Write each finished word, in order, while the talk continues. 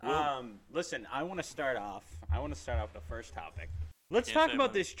listen, I want to start off with the first topic. Let's talk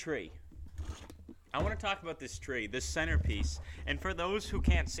about this tree. I want to talk about this tree, this centerpiece. And for those who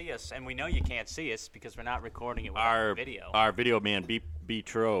can't see us, and we know you can't see us because we're not recording it with our video. Our video man, B.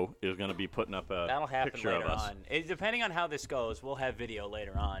 Tro, is going to be putting up a That'll happen picture later of us. on. Depending on how this goes, we'll have video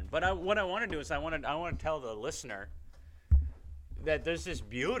later on. But what I want to do is I want to tell the listener that there's this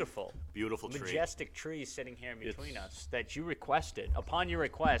beautiful majestic tree sitting here in between us that you requested, upon your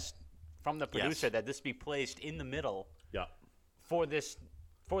request from the producer, that this be placed in the middle for this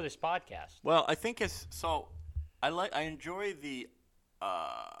podcast. Well, I think it's so. I enjoy the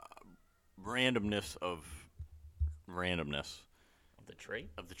randomness of the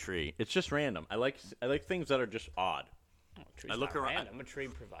tree. It's just random. I like things that are just odd. I look around. A tree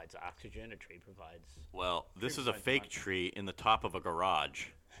provides oxygen. A tree provides. Well, this is a fake tree in the top of a garage.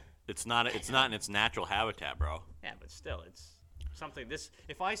 It's not in its natural habitat, bro. Yeah, but still, it's something.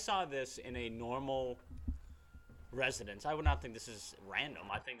 If I saw this in a normal residence, I would not think this is random.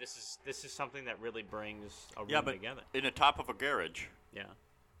 I think this is something that really brings a room together. In the top of a garage. Yeah.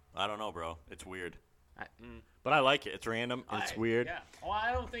 I don't know, bro. It's weird. But I like it. It's random. It's weird. Yeah. Well,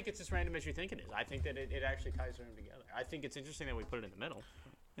 I don't think it's as random as you think it is. I think that it actually ties the room together. I think it's interesting that we put it in the middle.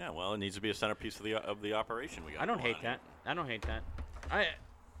 Yeah. Well, it needs to be a centerpiece of the operation we got. I don't hate that.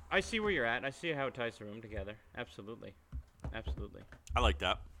 I see where you're at. I see how it ties the room together. Absolutely. I like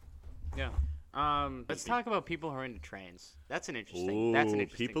that. Yeah. Let's talk about people who are into trains. That's an interesting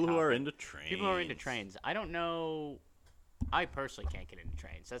people topic. who are into trains. People who are into trains. I don't know. I personally can't get into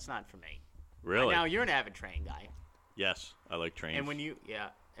trains. That's not for me. Really? Now you're an avid train guy. Yes, I like trains. And when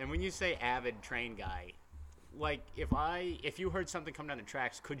you say avid train guy, like if you heard something come down the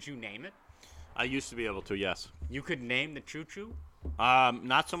tracks, could you name it? I used to be able to. Yes. You could name the choo-choo?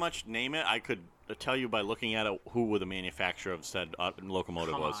 Not so much name it. I could tell you by looking at it who the manufacturer of said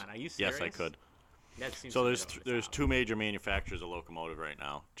locomotive was. Come on, are you serious? Yes, I could. That seems so there's two major manufacturers of locomotive right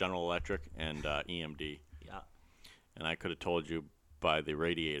now: General Electric and EMD. Yeah. And I could have told you by the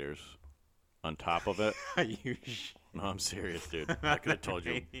radiators on top of it. No, I'm serious, dude. I could have told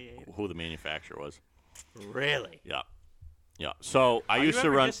you who the manufacturer was. Really? Yeah. Yeah. So I used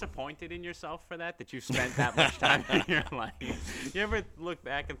to run. Are you disappointed in yourself for that you spent that much time in your life? You ever look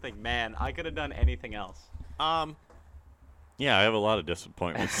back and think, man, I could have done anything else? Yeah, I have a lot of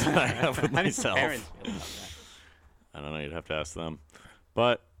disappointments that I have with myself. How do parents feel about that? I don't know. You'd have to ask them.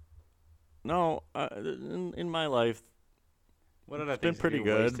 But no, in my life, it's been pretty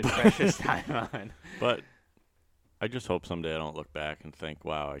good. Precious time on. But I just hope someday I don't look back and think,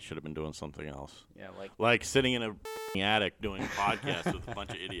 wow, I should have been doing something else. Yeah, like sitting in a attic doing podcasts with a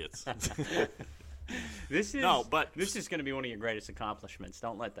bunch of idiots. This is going to be one of your greatest accomplishments.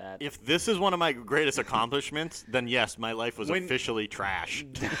 Don't let that. If this is one of my greatest accomplishments, then yes, my life was officially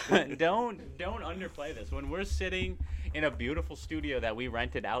trashed. Don't underplay this. When we're sitting in a beautiful studio that we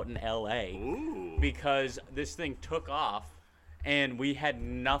rented out in L.A. because this thing took off and we had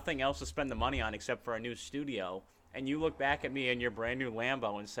nothing else to spend the money on except for a new studio, and you look back at me in your brand new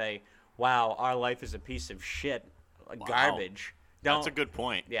Lambo and say, wow, our life is a piece of shit, garbage. That's a good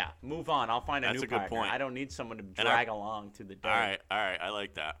point. Yeah, move on. I'll find a new partner. Good point. I don't need someone to drag along to the dirt. All right. I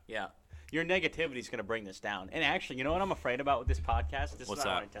like that. Yeah. Your negativity is going to bring this down. And actually, you know what I'm afraid about with this podcast? This is what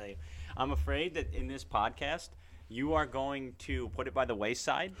I want to tell you. I'm afraid that in this podcast, you are going to put it by the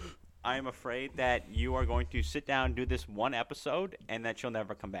wayside. I am afraid that you are going to sit down, do this one episode, and that you'll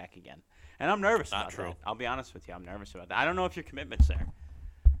never come back again. And I'm nervous about that. I'll be honest with you. I'm nervous about that. I don't know if your commitment's there.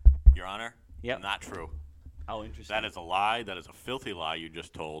 Your Honor? Yep. Not true. Oh, interesting. That is a lie. That is a filthy lie you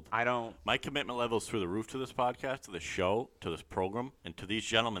just told. My commitment level is through the roof to this podcast, to this show, to this program, and to these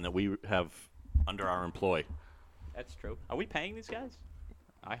gentlemen that we have under our employ. That's true. Are we paying these guys?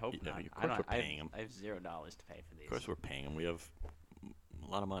 I hope not. Of course we're paying them. I have $0 to pay for these. Of course we're paying them. We have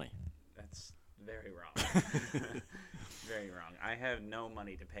a lot of money. That's very wrong. Very wrong. I have no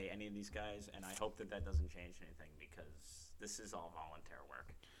money to pay any of these guys, and I hope that doesn't change anything because this is all volunteer work.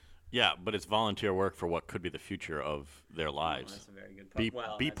 Yeah, but it's volunteer work for what could be the future of their lives. That's a very good point.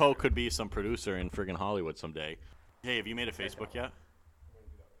 Beepo could be some producer in friggin' Hollywood someday. Hey, have you made a Facebook yet?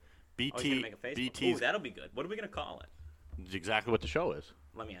 BT. Oh, he's gonna make a Facebook? BT's. Ooh, that'll be good. What are we going to call it? It's exactly what the show is.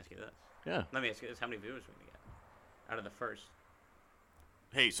 Let me ask you this. Yeah. Let me ask you this. How many viewers are we going to get out of the first?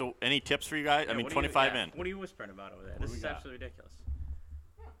 Hey, so any tips for you guys? I mean, 25 in. What are you whispering about over there? This is absolutely ridiculous.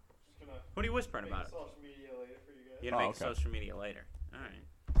 What are you whispering about? Social media later for you guys. You're going to make social media later. All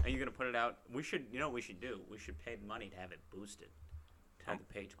right. Are you going to put it out? You know what we should do? We should pay money to have it boosted. To have the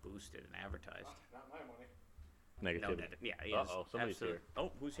page boosted and advertised. Not my money. Negativity. No, yeah, he is. Uh-oh, somebody's here.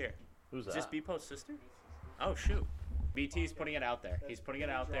 Oh, who's here? Who's that? Is this that? Beepo's sister? Oh, shoot. BT's putting it out there. He's putting it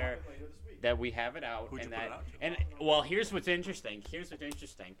out there that we have it out. Well, here's what's interesting.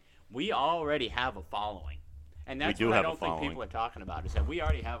 We already have a following. And that's what I don't think people are talking about, is that we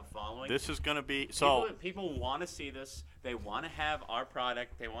already have a following. This is going to be... People want to see this. They want to have our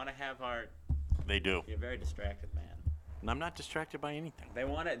product. They want to have our... They do. You're very distracted, man. And I'm not distracted by anything. They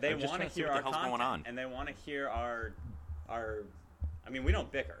want to hear our content. Going on. And they want to hear our... I mean, we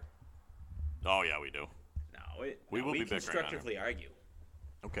don't bicker. Oh, yeah, we do. We will be bickering. We constructively argue.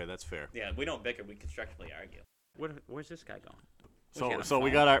 Okay, that's fair. Yeah, we don't bicker. We constructively argue. Where's this guy going? So we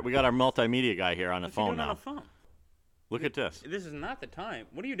got our multimedia guy here on the phone now. On the phone? Look at this. This is not the time.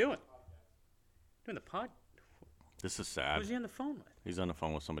 What are you doing? Doing the pod? This is sad. Who's he on the phone with? He's on the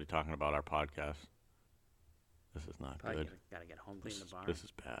phone with somebody talking about our podcast. This is not good. Gotta get home, clean the bar. This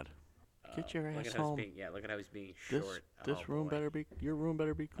is bad. Get your ass home. Look at how he's being short. Your room better be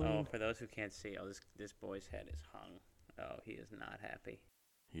clean. Oh, for those who can't see, this boy's head is hung. Oh, he is not happy.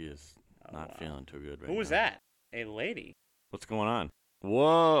 He is not feeling too good right now. Who was that? A lady. What's going on?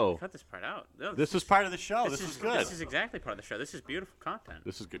 Whoa. Cut this part out. This is part of the show. This is good. This is exactly part of the show. This is beautiful content.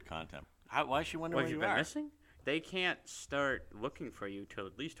 This is good content. Why is she wondering where you are? Have you been missing? They can't start looking for you till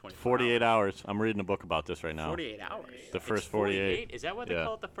at least 24 48 hours. I'm reading a book about this right now. 48 hours? The first 48. Is that what they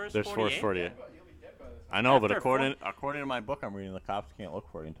call it, the first 48? There's first 48. I know, but according to my book I'm reading, the cops can't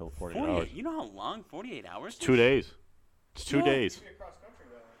look for you until 48 hours. You know how long 48 hours is? 2 days. It's 2 days.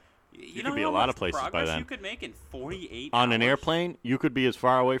 You could be a lot of places by then. You could make in 48 on hours. an airplane, you could be as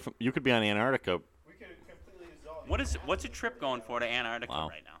far away from. You could be on Antarctica. We could completely dissolve. What's a trip going for to Antarctica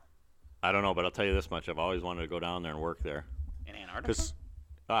right now? I don't know, but I'll tell you this much: I've always wanted to go down there and work there. In Antarctica?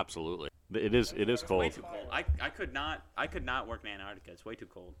 Absolutely, it is cold. It's way too cold. I could not work in Antarctica. It's way too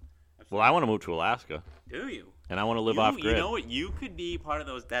cold. Absolutely. Well, I want to move to Alaska. Do you? And I want to live off grid. You know what? You could be part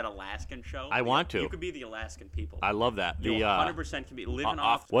of that Alaskan show. I want to. You could be the Alaskan people. I love that. You 100% can be living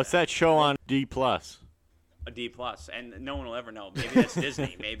off. What's that show on D+? A D+, and no one will ever know. Maybe it's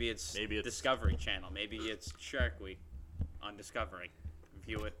Disney. Maybe it's Discovery Channel. Maybe it's Shark Week on Discovery.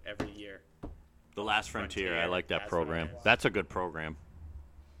 View it every year. The Last Frontier. I like that program. That's a good program.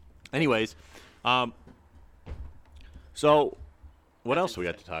 Anyways, so what else we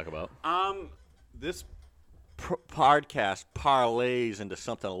got to talk about? This podcast parlays into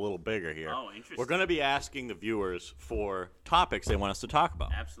something a little bigger here. Oh, interesting. We're going to be asking the viewers for topics they want us to talk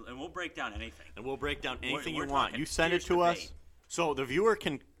about. Absolutely. And we'll break down anything. You want. You send it to us. So the viewer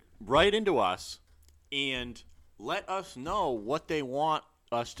can write into us and let us know what they want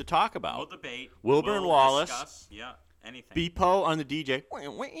us to talk about. We'll debate. Wilbur and Wallace. Discuss. Yeah, anything. Beepo on the DJ.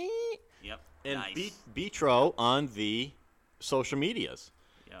 Yep. And nice. Beatro on the social medias.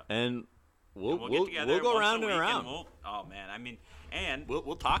 Yeah. And we'll get go around and around.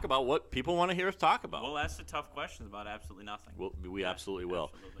 We'll talk about what people want to hear us talk about. We'll ask the tough questions about absolutely nothing. We absolutely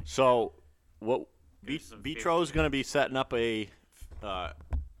will. Absolutely. So what Beatro is going to be setting up a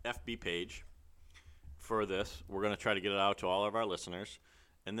FB page for this. We're going to try to get it out to all of our listeners,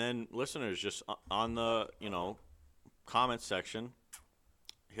 and then listeners just on the comment section,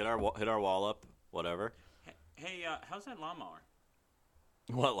 hit our wall up, whatever. Hey, how's that lawnmower?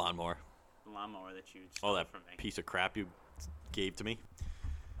 What lawnmower? The lawnmower that you stole from me. Piece of crap you gave to me.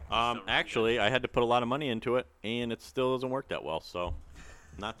 Actually, I had to put a lot of money into it, and it still doesn't work that well. So,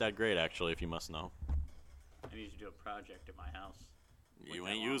 not that great, actually, if you must know. I need to do a project at my house. You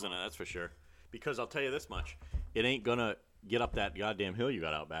ain't using it, that's for sure. Because I'll tell you this much: it ain't gonna get up that goddamn hill you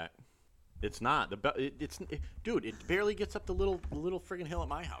got out back. It's not. Dude, it barely gets up the little friggin' hill at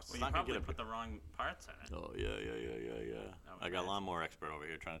my house. Well, you probably put the wrong parts in it. Oh, yeah. I got a lawnmower expert over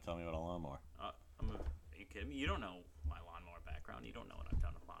here trying to tell me about a lawnmower. Are you kidding me? You don't know my lawnmower background. You don't know what I've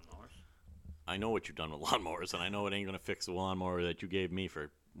done with lawnmowers. I know what you've done with lawnmowers, and I know it ain't going to fix the lawnmower that you gave me for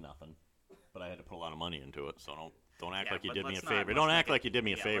nothing. But I had to put a lot of money into it, so don't act like you did me a favor. Don't act like you did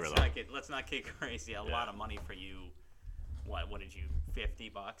me a favor, though. Let's not get crazy. A lot of money for you. What did you,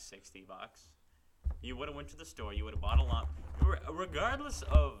 $50, $60? You would have went to the store. You would have bought a lawn. Regardless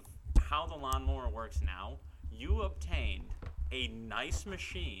of how the lawnmower works now, you obtained a nice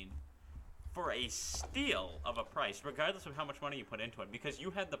machine for a steal of a price, regardless of how much money you put into it, because you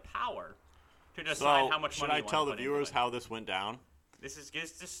had the power to decide how much money you want to put into it. Should I tell the viewers how this went down? This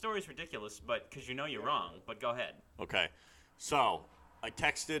story's ridiculous, but because you know you're wrong. But go ahead. Okay. So I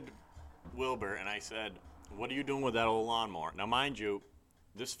texted Wilbur and I said, "What are you doing with that old lawnmower?" Now, mind you,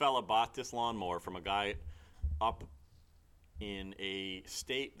 this fella bought this lawnmower from a guy up in a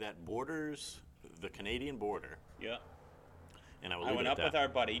state that borders the Canadian border. Yeah. And I went up with our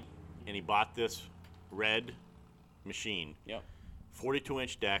buddy. And he bought this red machine. Yep.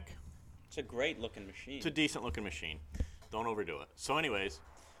 42-inch deck. It's a great looking machine. It's a decent looking machine. Don't overdo it. So, anyways,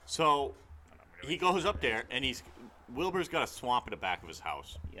 he goes up there, and Wilbur's got a swamp in the back of his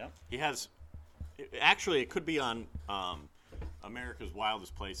house. Yep. He has, actually, it could be on America's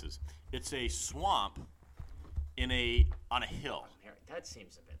Wildest Places. It's a swamp on a hill. That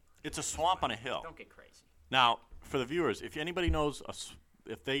seems a bit. It's a swamp on a hill. Don't get crazy. Now, for the viewers, if anybody knows,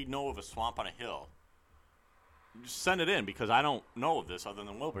 if they know of a swamp on a hill, just send it in, because I don't know of this other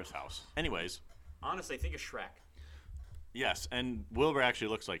than Wilbur's house. Anyways. Honestly, think of Shrek. Yes, and Wilbur actually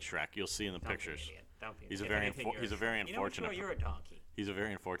looks like Shrek. You'll see in the Don't pictures. Be an idiot. Don't be an He's a idiot. very unfortunate. You're a donkey. He's a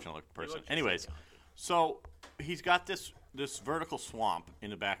very unfortunate person. look just Anyways, like a donkey. so he's got this vertical swamp in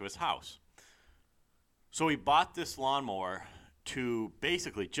the back of his house. So he bought this lawnmower to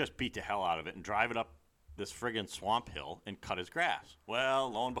basically just beat the hell out of it and drive it up this friggin' swamp hill and cut his grass.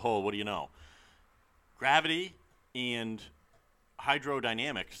 Well, lo and behold, what do you know? Gravity and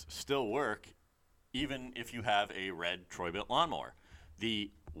hydrodynamics still work even if you have a red Troy-Bilt lawnmower.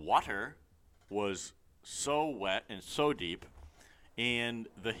 The water was so wet and so deep, and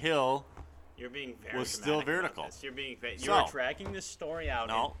the hill You're being very was still dramatic about vertical. this. You're So- dragging this story out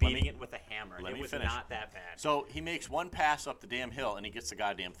No, and let beating me- it with a hammer. let It me was finish. not that bad. So he makes one pass up the damn hill, and he gets the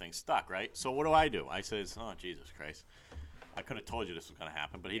goddamn thing stuck, right? So what do? I says, oh, Jesus Christ. I could have told you this was going to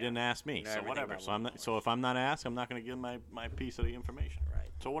happen, but he didn't ask me, know so everything whatever. about So if I'm not asked, I'm not going to give him my piece of the information. Right.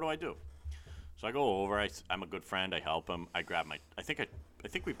 So what do? So I go over. I'm a good friend. I help him. I grab I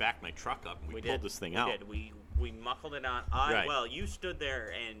think we backed my truck up and we pulled this thing out. We muckled it on. Right. Well, you stood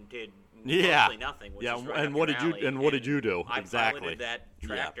there and did Yeah. mostly nothing. Which Yeah, is right and up what your did you- alley. and what did you do? I Exactly. piloted that Yeah,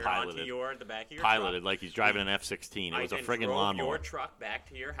 tractor piloted. onto the back of your Piloted truck. like he's driving an F-16. It was a then friggin' drove lawnmower. your truck back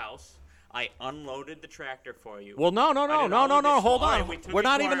to your house. I unloaded the tractor for you. Well, no. I did all of this- Hold all on. right, we took We're it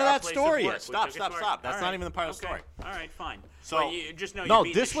not to even to our that place story of yet. work. Stop. We took it to our- That's all not right, even the part of the okay. story. All right, fine. So- But you just know No, you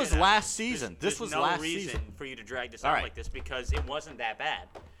beat this the was shit out of last it. season. There's This was no last reason season. for you to drag this All out right. like this because it wasn't that bad.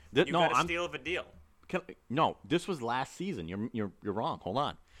 Th- You no, got a I'm- steal of a deal. No, this was last season. You're wrong. Hold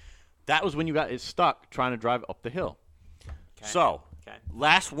on. That was when you got it stuck trying to drive up the hill. Okay. So, Okay.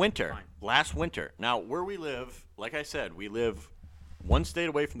 last winter. Fine. Now, where we live, like I said, we live one state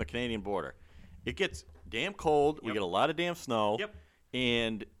away from the Canadian border. It gets damn cold. We Yep. get a lot of damn snow. Yep.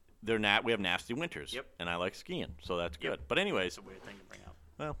 And we have nasty winters. Yep. And I like skiing, so that's Yep. good. But anyways, It's a weird thing to bring up.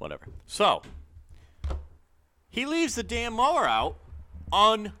 well, whatever. So, he leaves the damn mower out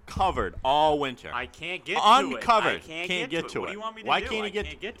uncovered all winter. I can't get to Uncovered. it. I can't get to it. What do you want me to Why do? can't he I get?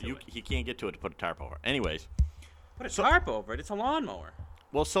 can't get to it. He can't get to it to put a tarp over. Anyways, Put a tarp over it. It's a lawnmower.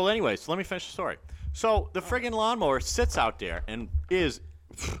 well, so anyways, let me finish the story. So the friggin' lawnmower sits out there and is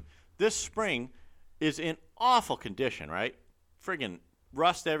this spring is in awful condition, right? Friggin'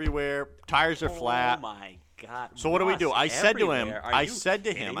 rust everywhere. Tires are flat. Oh my God. So what do we do? Rust I said to him, everywhere. Are I you said to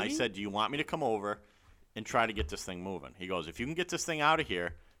him, kidding I me? said, do you want me to come over and try to get this thing moving? He goes, if you can get this thing out of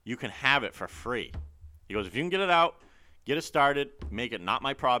here, you can have it for free. He goes, if you can get it out, get it started, make it not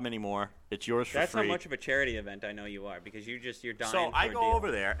my problem anymore. It's yours for That's free. how much of a charity event I know you are because you're dying So for I a go deal.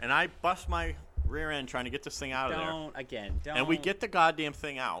 over there and I bust my rear end trying to get this thing out of there. Don't. And we get the goddamn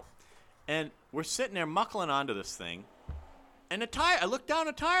thing out. And we're sitting there muckling onto this thing. And I look down,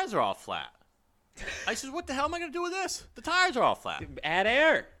 the tires are all flat. I says, what the hell am I going to do with this? The tires are all flat. add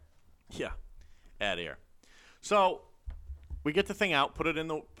air. Yeah, add air. So we get the thing out, put it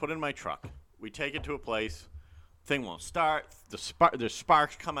in my truck. We take it to a place. Thing won't start. There's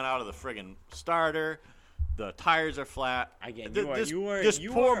sparks coming out of the friggin' starter. The tires are flat. Again, This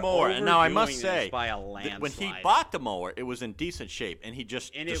you poor are mower. And now I must overdoing this say, by a when he landslide. bought the mower, it was in decent shape, and he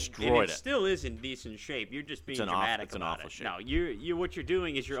just And destroyed it still is in decent shape. You're just being dramatic it's an about awful it. shape. No, you what you're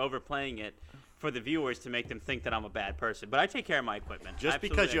doing is you're overplaying it for the viewers to make them think that I'm a bad person. But I take care of my equipment. Just Absolutely,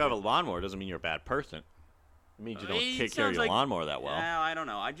 because you I have a do. lawnmower doesn't mean you're a bad person. It means you don't It take care of sounds your like- lawnmower that well. Well, I don't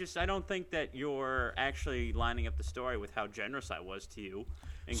know. I don't think that you're actually lining up the story with how generous I was to you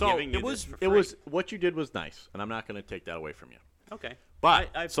and So giving you it was this for free. what you did was nice, and I'm not going to take that away from you. Okay. But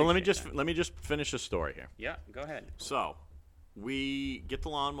I so let me appreciate just let me just finish the story here. Yeah, go ahead. So we get the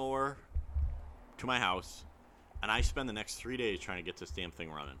lawnmower to my house, and I spend the next 3 days trying to get this damn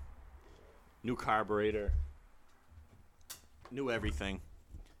thing running. New carburetor, new everything,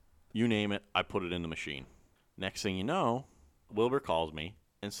 you name it. I put it in the machine. Next thing you know, Wilbur calls me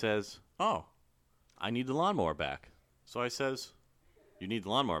and says, "Oh, I need the lawnmower back." So I says, "You need the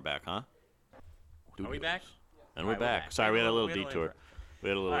lawnmower back, huh?" Are we back? And All we're right, we're back. back. Sorry, we had a little We had a little detour. We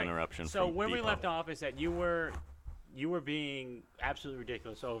had a little All right, interruption. So from where we Depot. left off is that you were being absolutely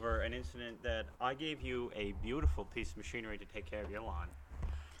ridiculous over an incident that I gave you a beautiful piece of machinery to take care of your lawn.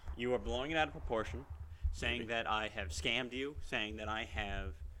 You were blowing it out of proportion, saying that I have scammed you, saying that I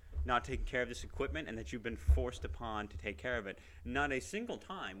have not taking care of this equipment and that you've been forced upon to take care of it. Not a single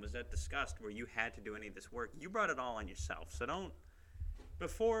time was that discussed where you had to do any of this work. You brought it all on yourself. So don't,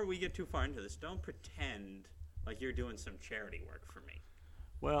 before we get too far into this, don't pretend like you're doing some charity work for me.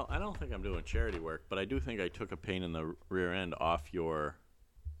 Well, I don't think I'm doing charity work, but I do think I took a pain in the rear end off your,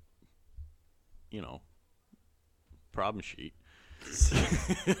 problem sheet.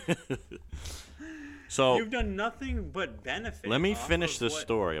 So you've done nothing but benefit. Let me finish this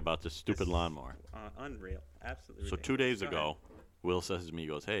story about this stupid lawnmower. Unreal. Absolutely So ridiculous. 2 days Go ago, ahead. Will says to me, he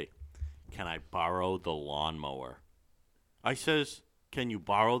goes, "Hey, can I borrow the lawnmower?" I says, "Can you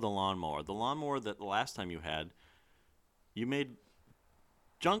borrow the lawnmower? The lawnmower that the last time you had, you made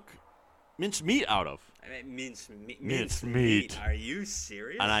minced meat out of." I mean, Minced meat. Are you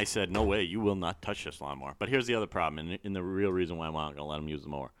serious? And I said, "No way, you will not touch this lawnmower." But here's the other problem, and the real reason why I'm not going to let him use the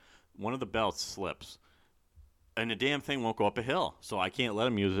mower. One of the belts slips, and the damn thing won't go up a hill, so I can't let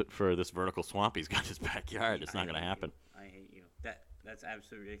him use it for this vertical swamp he's got in his backyard. It's not going to happen. I hate you. That's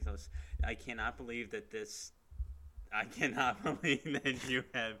absolutely ridiculous. I cannot believe that you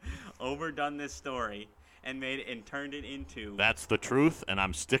have overdone this story and made it and turned it into. That's the truth, and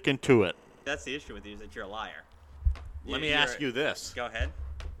I'm sticking to it. That's the issue with you, is that you're a liar. Let me ask you this. Go ahead.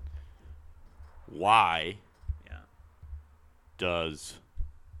 Why Yeah. does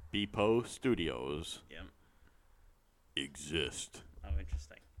Bepo Studios Yeah. exist? Oh,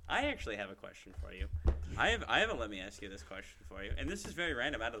 interesting. I actually have a question for you. I have a let me ask you this question for you, and this is very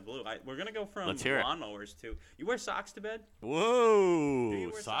random out of the blue. We're gonna go from Let's hear it. lawnmowers to. You wear socks to bed? Do Whoa! you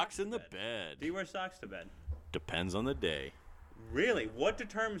wear Socks in to the bed. Do you wear socks to bed? Depends on the day. Really? What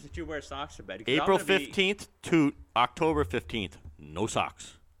determines that you wear socks to bed? Because I'm April gonna be- 15th to October 15th, no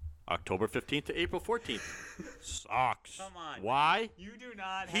socks. October 15th to April 14th, socks. Come on. Why? You do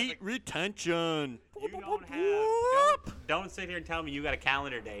not have Heat retention. You don't have. Don't sit here and tell me you got a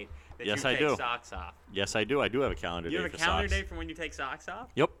calendar date that Yes, you I take do. socks off. Yes, I do. I do have a calendar You date have a for calendar socks. date for when you take socks off?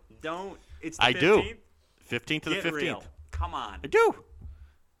 Yep. Don't. It's the I 15th? do. 15th to the Get 15th. real. Come on. I do.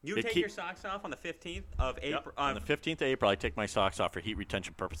 You They take keep- your socks off on the 15th of April. Yep. On the 15th of April, I take my socks off for heat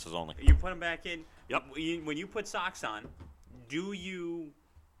retention purposes only. You put them back in. Yep. When you put socks on, do you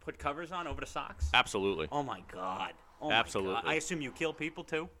put covers on over the socks? Absolutely. Oh my God. Oh my Absolutely. God. I assume you kill people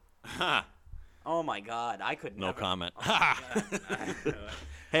too. Ha. Oh my God. I could No never. comment. Oh,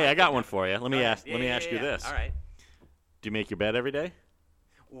 Hey, I got one for you. Let me Go ahead. ask. Let me Yeah, ask yeah, you yeah. this. All right. Do you make your bed every day?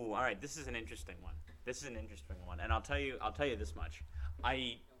 Ooh, all right. This is an interesting one. And I'll tell you this much.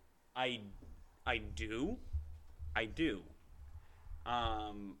 I do.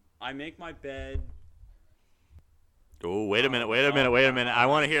 I make my bed. Oh, wait a minute. I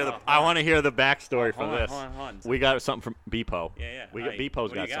want to hear the backstory from hold this. on. We got something from Bepo. Yeah. We All got right. Bepo's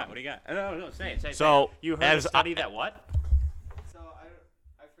What do you got something. What do you got? No, say it. So, you heard as a study that what? So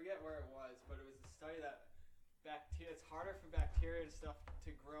I forget where it was, but it was a study that it's harder for bacteria and stuff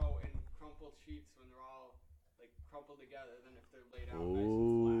to grow in crumpled sheets when they're all like crumpled together than if they're laid out nice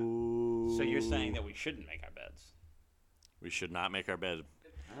and flat. So you're saying that we shouldn't make our beds? We should not make our bed.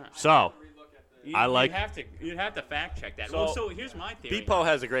 Ah. So, I have to relook at the- You'd have to fact check that. So, So here's my theory. Bepo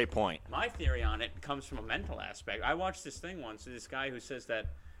has a great point. My theory on it comes from a mental aspect. I watched this thing once. This guy who says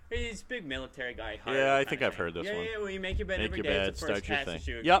that he's a big military guy. Yeah, I kind think of I've thing. heard this one. Yeah, well, you make your bed Make every your day. bed, It's the first start your task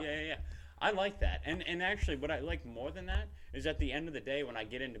that thing. you- Yep. Yeah. I like that. And actually, what I like more than that is at the end of the day when I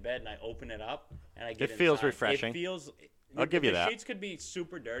get into bed and I open it up and I get It feels inside, refreshing. It feels. I'll give you the that. sheets could be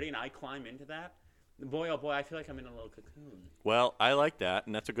super dirty and I climb into that. Boy, oh boy, I feel like I'm in a little cocoon. Well, I like that,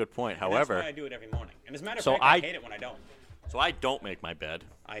 and that's a good point. And However, that's why I do it every morning. And as a matter of So fact, I I- hate it when I don't. so I don't make my bed.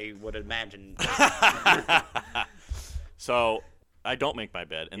 I would imagine. So I don't make my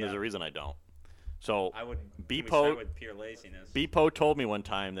bed, and there's Yeah. a reason I don't. So I would. can we Bepo- start with pure laziness. Bepo told me one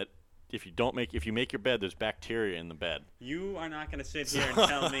time that if you make your bed, there's bacteria in the bed. You are not going to sit here and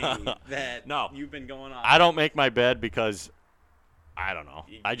tell me that No. you've been going on. I don't make my bed because I don't know.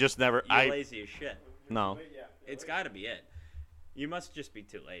 I just never. You're lazy as shit. No, It's got to be it. You must just be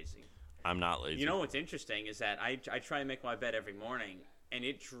too lazy. I'm not lazy. You know what's interesting is that I try to make my bed every morning, and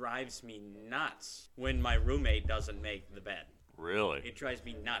it drives me nuts when my roommate doesn't make the bed. Really? It drives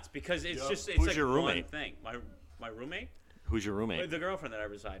me nuts because it's just it's Who's like your one roommate? thing. My roommate, Who's your roommate? the girlfriend that I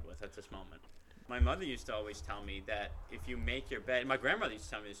reside with at this moment. My mother used to always tell me that if you make your bed, my grandmother used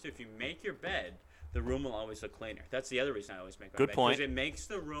to tell me this too. If you make your bed, the room will always look cleaner. That's the other reason I always make my Good bed. point. Because it makes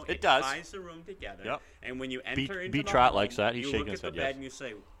the room. It does. ties the room together. Yep. And when you enter into the Trot home, likes that. He's you shaking look his at the head, bed yes. and you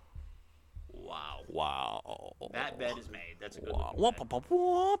say, "Wow, Wow. that bed is made." That's a good Wow. looking Whoop, bed. whoop,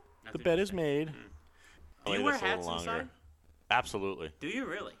 whoop. That's The bed is interesting. made. Do I'll you leave wear this a little hats longer. inside? Absolutely. Do you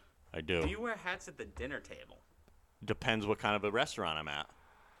really? I do. Do you wear hats at the dinner table? Depends what kind of a restaurant I'm at.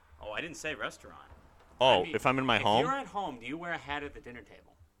 Oh, I didn't say restaurant. Oh, I mean, if I'm in my if home, you're at home, do you wear a hat at the dinner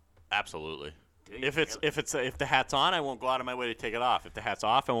table? absolutely. Do you If really? if the hat's on, I won't go out of my way to take it off. If the hat's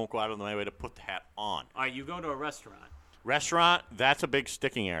off, I won't go out of my way to put the hat on. All right, you go to a restaurant. Restaurant, that's a big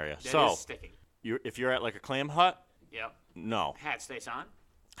sticking area. That So is sticking. if you're at like a clam hut, Yep. no, Hat stays on.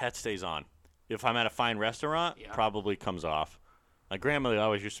 hat stays on. If I'm at a fine restaurant, Yeah. probably comes off. My grandmother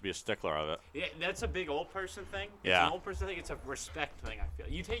always used to be a stickler of it. Yeah, that's a big old person thing. It's Yeah. an old person thing. It's a respect thing, I feel.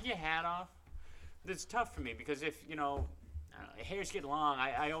 You take your hat off. It's tough for me because if, I don't know, hairs get long,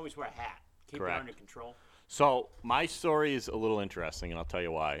 I always wear a hat. Keep Correct. it under control. So my story is a little interesting, and I'll tell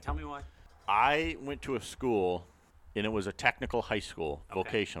you why. Tell me why. I went to a school, and it was a technical high school, Okay.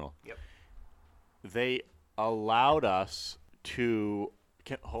 vocational. Yep. They allowed us to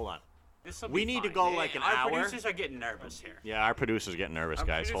hold on. This'll We be need to fine. go like an Our hour. producers are getting nervous here. Yeah, our producer's getting nervous, Our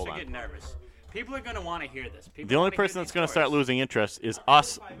guys. producers Hold are on. getting nervous. People are going to want to hear this. People The only wanna hear person that's these going to start stories. losing interest is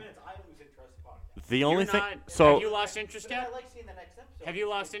us. 5 minutes, I lose interest in podcasts. The You're only thing. not- So have you lost interest But I yet? like seeing the next episode. Have you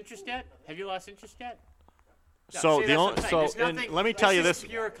lost interest yet? Have you lost interest yet? No, So see, the that's only what I'm saying. so There's and nothing- let me tell you is this,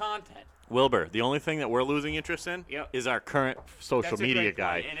 pure content. Wilbur. The only thing that we're losing interest in Yep. is our current social That's a media great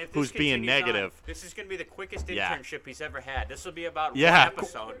guy point. And if this who's being continues on, negative. this is going to be the quickest Yeah. internship he's ever had. This will be about Yeah. one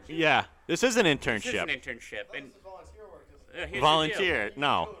episode. Yeah, this is an This is internship. an internship. And This is volunteer work. here's the deal. Volunteer.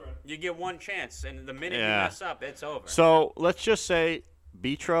 No. You get one chance, and the minute Yeah. you mess up, it's over. So let's just say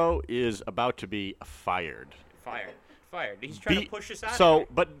Betro is about to be fired. Fired. He's trying B- to push us out. So,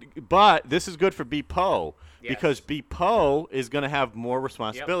 of here. but this is good for BPO Yes. because BPO is going to have more Yep,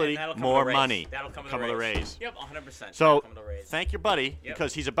 responsibility, and that'll come more with a raise. money. That'll come with with a a raise. raise. Yep, 100%. So That'll come with a raise. thank your buddy Yep.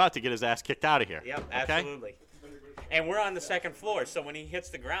 because he's about to get his ass kicked out of here. Yep, Okay? absolutely. And we're on the second floor, so when he hits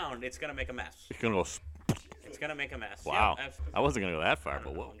the ground, it's gonna make a mess. He's gonna go. It's gonna make a mess. Wow. Yep, absolutely. I wasn't gonna go that I far, don't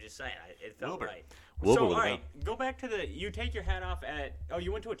but know, whoa. I'm just saying, it felt Wilbur. right. Wilbur So, with all a right, go back to you take your hat off at. Oh,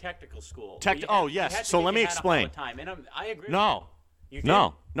 you went to a technical school. Tech- You oh, had- you yes. had to So take let your me hat off all the explain. time, and I agree. No. You No,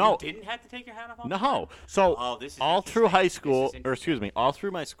 didn't? no. You didn't have to take your hat off. All the time? No. So Oh, this is all through interesting. high This is school, or interesting. excuse me, all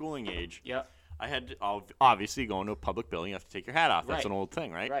through my schooling age, Yep. I had to, obviously going to a public building, you have to take your hat off. That's Right. an old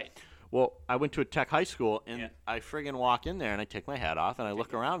thing, right? Right. Well, I went to a tech high school, and Yeah. I friggin' walk in there, and I take my hat off, and I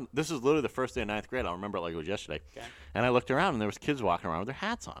look around. This is literally the first day of ninth grade. I'll remember it like it was yesterday. Okay. And I looked around, and there was kids walking around with their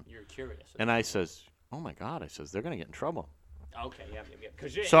hats on. You're curious. And I says, oh, my God. I says, they're going to get in trouble. Okay. Yeah.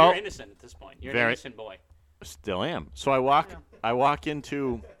 Because you're, So- you're innocent at this point. You're an Very- innocent boy. Still am. So I walk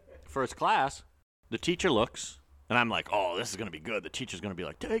into first class. The teacher looks, and I'm like, oh, this is going to be good. The teacher's going to be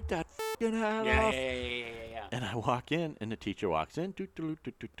like, take that f***ing hat Yeah. off. Yeah. And I walk in, and the teacher walks in. Hey,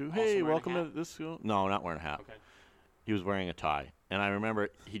 wearing a welcome hat? to this school. No, not wearing a hat. Okay. He was wearing a tie. And I remember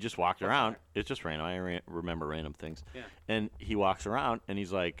he just walked around. It's just random. Remember random things. Yeah. And he walks around, and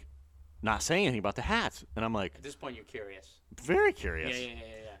he's like, not saying anything about the hats. And I'm like, At this point, you're curious. very curious. Yeah.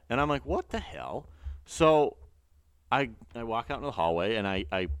 And I'm like, what the hell? So I walk out into the hallway, and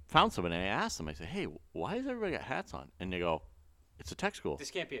I found somebody, and I asked them, I said, hey, why does everybody got hats on? And they go, it's a tech school.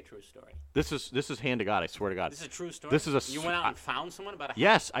 This can't be a true story. This is hand to God. I swear to God. This is a true story. This is a You went out and found someone about a hat?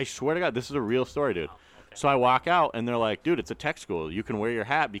 Yes, I swear to God, this is a real story, dude. Oh, okay. So I walk out, and they're like, dude, it's a tech school. You can wear your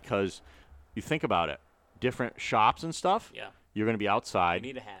hat because you think about it. Different shops and stuff, Yeah. you're going to be outside.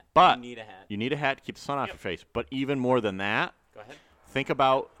 You need a hat. But you need a hat. You need a hat to keep the sun off Yep. your face. But even more than that, Go ahead. think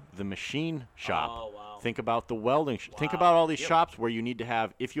about the machine shop. Oh, wow. Think about the welding. Think Wow. about all these Yep. shops where you need to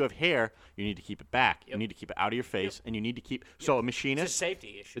have, if you have hair, you need to keep it back. You Yep. need to keep it out of your face, and you need to keep. So a It's a machinist,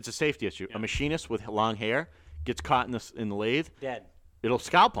 safety issue. it's a safety issue. Yeah. A machinist with long hair gets caught in the lathe, Dead. it'll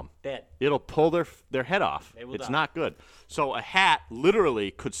scalp them. Dead. It'll pull their head off. They will It's die. not good. So a hat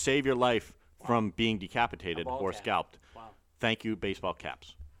literally could save your life from being decapitated A ball or cap. scalped. Wow. Thank you, baseball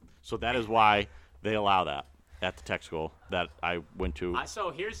caps. So that is why they allow that at the tech school that I went to.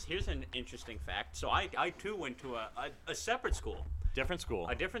 So here's an interesting fact. So I too went to a separate school, Different school.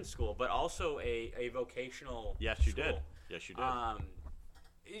 a different school, but also a vocational. Yes, you school. did. Yes, you did.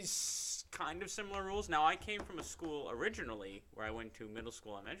 Is kind of similar rules. Now I came from a school originally where I went to middle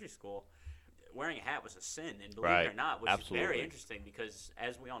school, elementary school. Wearing a hat was a sin, and believe Right. it or not, which is very Absolutely. interesting because,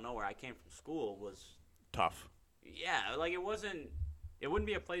 as we all know, where I came from school was, Tough. yeah, like it wouldn't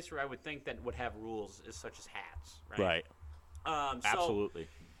be a place where I would think that would have rules as such as hats, right? Right. So Absolutely.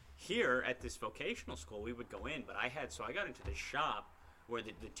 here at this vocational school, we would go in, but I got into this shop where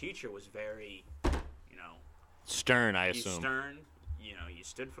the teacher was very, Stern, I he's assume. stern. You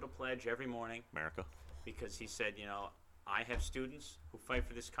stood for the pledge every morning America. because he said, I have students who fight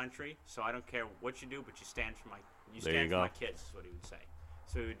for this country, so I don't care what you do, but you stand for There you for go. my kids, is what he would say.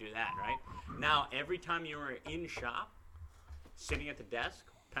 So we would do that, right? Now, every time you were in shop, sitting at the desk,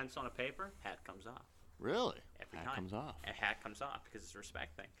 pencil on a paper, hat comes off. Really? Every Hat time. comes off. A hat comes off because it's a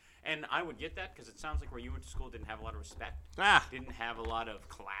respect thing. And I would get that because it sounds like where you went to school didn't have a lot of respect. Didn't have a lot of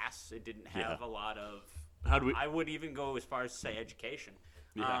class. It didn't have a lot of. I would even go as far as to say education.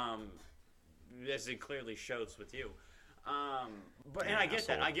 Yeah. As it clearly shows with you. But and I get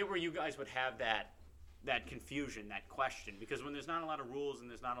that. I get where you guys would have that confusion, that question, because when there's not a lot of rules and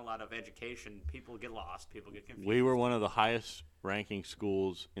there's not a lot of education, people get lost, people get confused. We were one of the highest ranking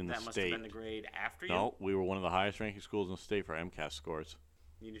schools in the that state. must have been the grade after you? No, we were one of the highest ranking schools in the state for MCAS scores.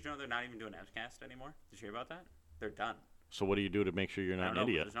 Did you know they're not even doing MCAS anymore? Did you hear about that? They're done. So what do you do to make sure you're not an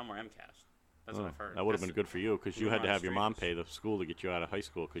idiot? There's no more MCAS. That's what I've heard. That would have been good for you because you had to have your mom pay the school to get you out of high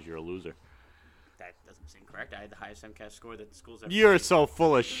school because you're a loser. That doesn't seem correct. I had the highest MCAS score that the school's ever You're seen. so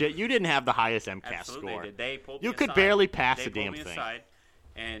full of shit. You didn't have the highest MCAS Absolutely score. did. They pulled You me could aside. barely pass They the damn pulled me thing. aside,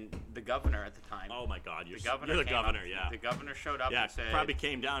 and the governor at the time. Oh my God, you're the governor. the came up- governor, yeah. The governor showed up Yeah, and said. probably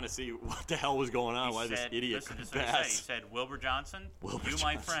came down to see what the hell was going on. He Why this said, idiot listen, couldn't this is what he said. He pass. said, Wilbur Johnson,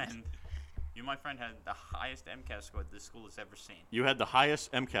 you, my friend, had the highest MCAS score this school has ever seen. You had the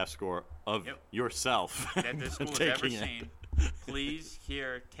highest MCAS score of yourself. That this school has ever seen. Please,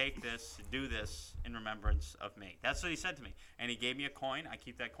 here, take this, do this in remembrance of me. That's what he said to me. And he gave me a coin. I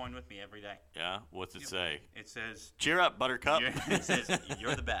keep that coin with me every day. Yeah? What's it say? It says, Cheer up, Buttercup. it says,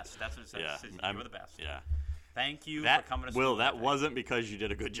 you're the best. That's what it says. Yeah, It says, you're the best. Yeah. Thank you That, for coming to school. Will, that day. wasn't because you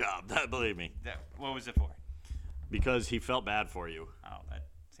did a good job. That, believe me. What was it for? Because he felt bad for you. Oh, that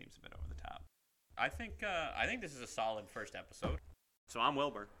seems a bit over the top. I think this is a solid first episode. So I'm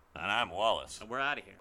Wilbur. And I'm Wallace. And we're out of here.